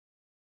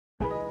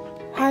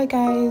Hi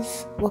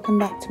guys, welcome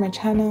back to my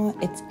channel.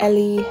 It's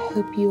Elly.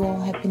 Hope you all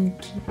have been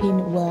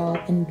keeping well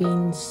and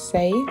being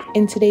safe.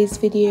 In today's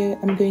video,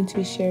 I'm going to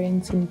be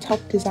sharing some top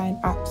design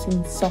apps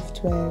and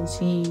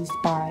softwares used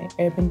by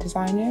urban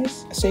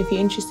designers. So if you're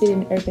interested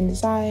in urban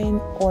design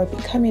or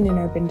becoming an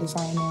urban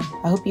designer,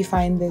 I hope you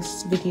find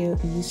this video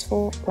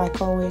useful.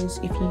 Like always,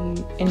 if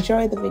you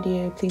enjoy the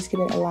video, please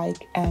give it a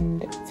like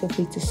and feel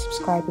free to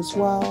subscribe as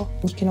well.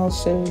 You can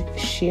also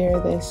share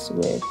this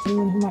with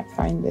anyone who might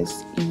find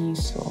this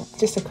useful.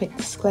 Just a quick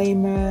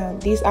disclaimer,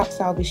 these apps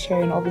that I'll be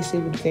sharing obviously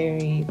would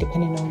vary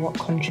depending on what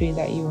country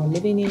that you are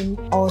living in.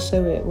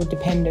 Also, it would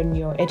depend on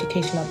your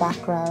educational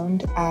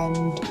background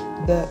and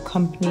the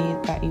company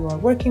that you are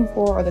working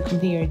for or the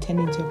company you're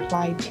intending to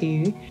apply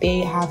to. They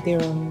have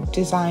their own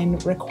design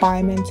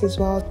requirements as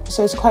well.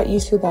 So it's quite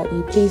useful that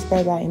you please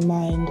bear that in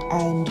mind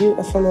and do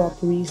a follow-up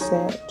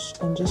research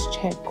and just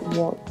check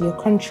what your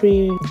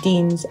country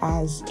deems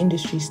as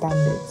industry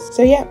standards.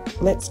 So yeah,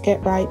 let's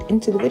get right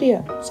into the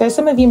video. So as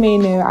some of you may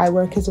know, I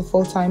work as a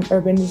full-time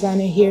urban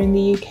designer here in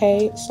the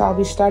UK. So I'll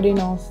be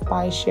starting off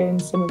by sharing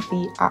some of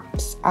the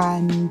apps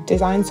and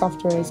design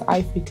softwares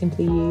I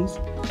frequently use.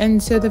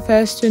 And so the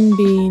first one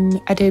being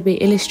Adobe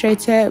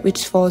Illustrator,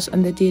 which falls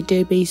under the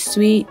Adobe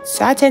suite.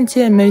 So I tend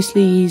to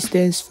mostly use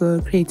this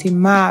for creating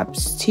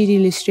maps, 2D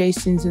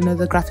illustrations and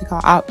other graphical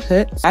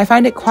outputs. I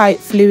find it quite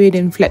fluid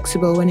and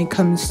flexible when it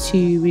comes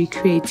to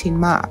recreating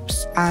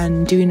maps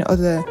and doing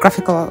other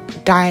graphical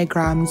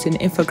diagrams and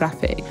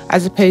infographics,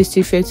 as opposed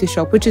to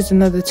Photoshop, which is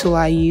another tool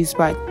I use,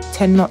 but I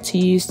tend not to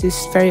use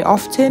this very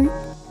often.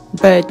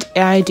 But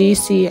I do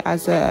see it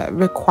as a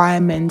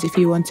requirement if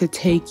you want to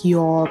take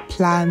your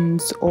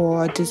plans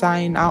or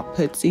design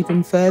outputs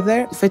even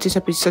further.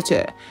 Photoshop is such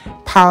a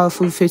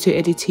powerful photo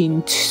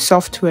editing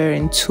software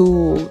and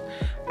tool,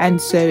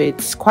 and so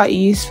it's quite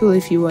useful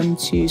if you want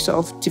to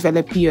sort of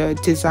develop your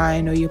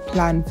design or your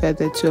plan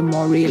further to a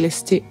more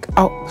realistic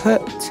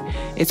output.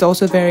 It's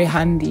also very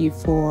handy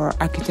for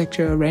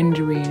architectural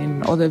rendering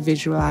and other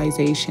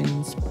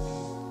visualizations.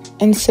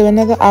 And so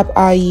another app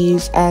I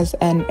use as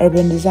an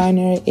urban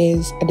designer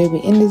is Adobe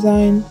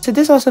InDesign. So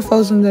this also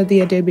falls under the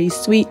Adobe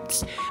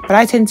suite, but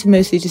I tend to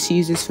mostly just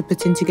use this for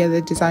putting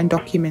together design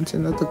documents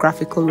and other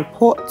graphical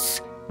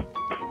reports.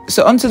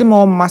 So onto the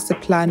more master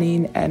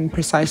planning and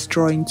precise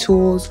drawing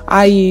tools,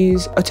 I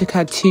use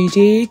AutoCAD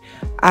 2D,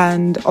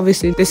 and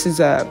obviously this is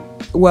a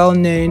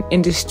well-known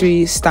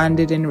industry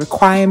standard and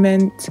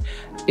requirement.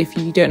 If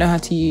you don't know how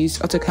to use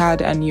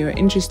AutoCAD and you're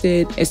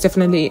interested, it's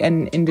definitely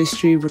an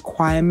industry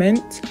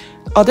requirement.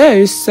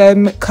 Although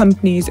some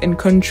companies and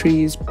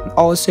countries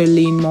also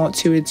lean more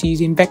towards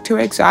using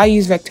Vectorworks. So I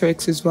use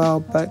Vectorworks as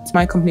well, but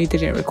my company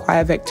didn't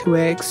require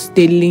Vectorworks.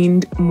 They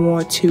leaned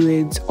more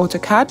towards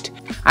AutoCAD.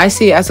 I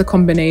see it as a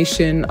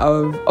combination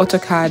of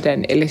AutoCAD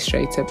and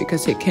Illustrator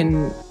because it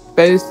can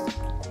both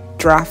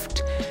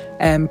draft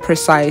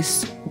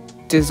precise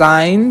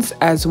designs,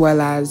 as well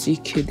as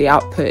the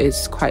output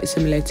is quite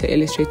similar to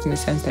Illustrator in the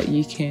sense that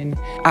you can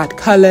add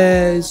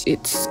colors.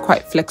 It's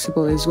quite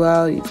flexible as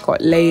well. You've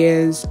got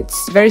layers.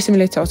 It's very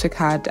similar to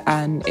AutoCAD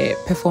and it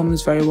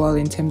performs very well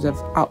in terms of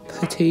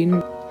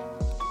outputting.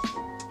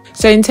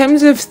 So in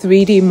terms of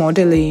 3D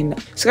modeling,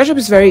 SketchUp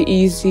is very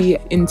easy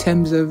in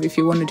terms of if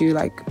you want to do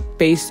like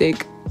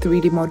basic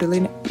 3D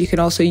modeling. You can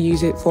also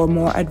use it for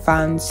more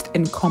advanced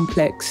and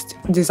complex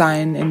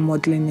design and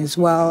modeling as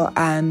well.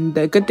 And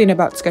the good thing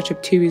about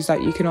SketchUp too is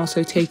that you can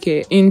also take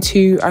it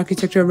into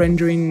architectural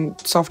rendering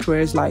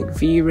softwares like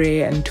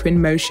V-Ray and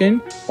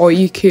Twinmoton, or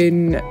you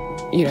can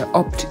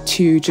opt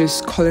to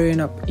just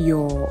coloring up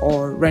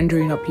or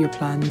rendering up your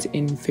plans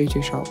in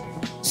Photoshop.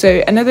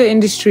 So another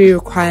industry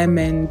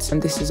requirement,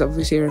 and this is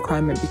obviously a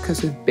requirement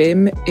because of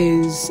BIM,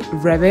 is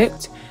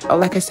REVIT.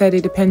 Like I said,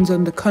 it depends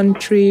on the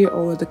country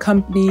or the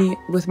company.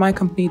 With my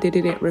company, they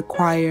didn't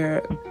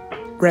require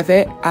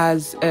REVIT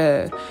as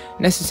a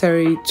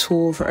necessary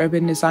tool for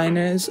urban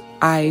designers.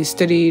 I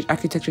studied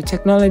architecture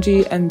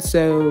technology, and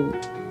so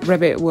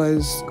REVIT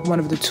was one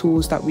of the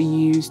tools that we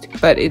used,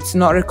 but it's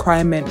not a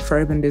requirement for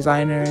urban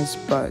designers.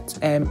 But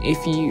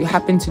if you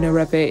happen to know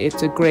REVIT,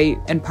 it's a great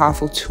and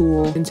powerful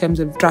tool in terms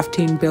of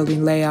drafting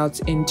building layouts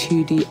in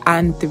 2D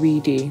and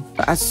 3D.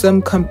 But as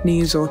some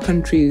companies or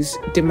countries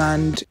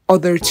demand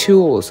other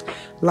tools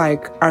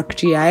like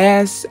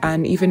ARCGIS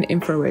and even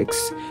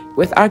Infraworks.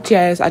 With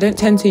ARCGIS, I don't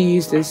tend to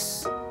use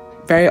this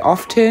very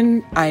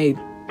often. I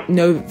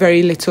know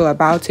very little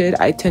about it.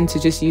 I tend to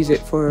just use it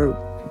for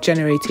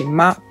generating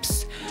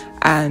maps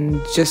and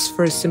just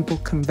for simple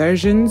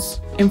conversions.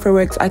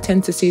 Infraworks, I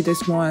tend to see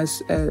this more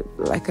as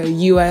like a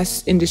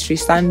US industry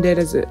standard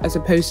as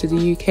opposed to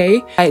the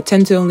UK. I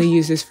tend to only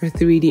use this for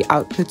 3D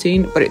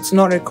outputting, but it's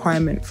not a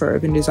requirement for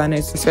urban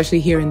designers, especially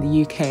here in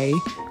the UK.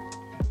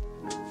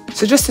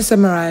 So just to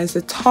summarize,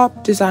 the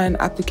top design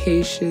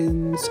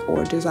applications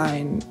or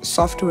design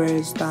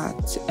softwares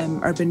that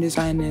urban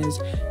designers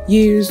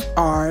use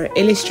are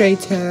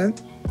Illustrator,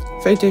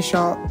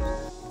 Photoshop,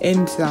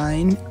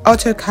 InDesign,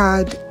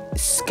 AutoCAD,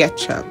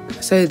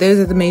 SketchUp. So those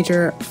are the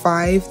major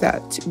 5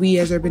 that we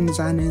as urban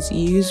designers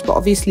use. But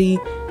obviously,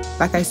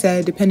 like I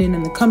said, depending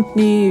on the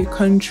company, your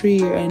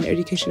country, and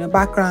educational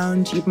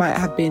background, you might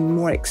have been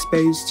more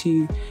exposed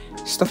to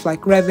stuff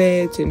like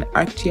REVIT and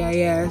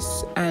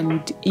ARCGIS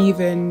and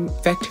even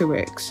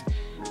Vectorworks.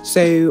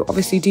 So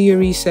obviously do your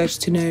research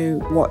to know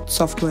what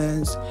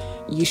softwares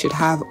you should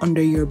have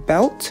under your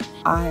belt.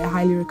 I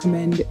highly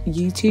recommend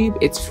YouTube.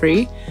 It's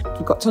free.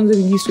 We've got tons of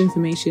useful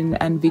information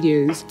and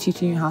videos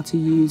teaching you how to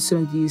use some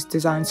of these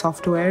design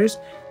softwares.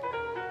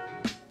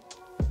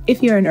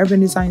 If you're an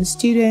urban design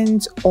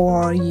student,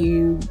 or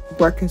you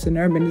work as an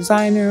urban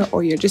designer,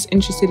 or you're just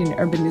interested in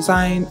urban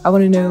design, I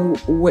want to know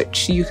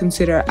which you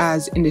consider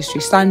as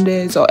industry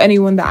standards, or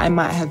anyone that I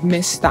might have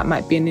missed that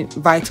might be a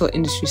vital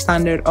industry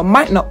standard or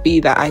might not be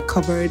that I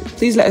covered.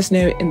 Please let us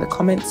know in the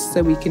comments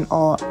so we can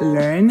all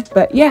learn.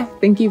 But yeah,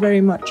 thank you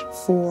very much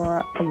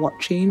for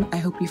watching. I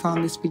hope you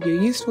found this video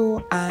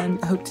useful, and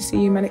I hope to see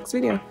you in my next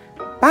video.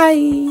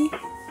 Bye!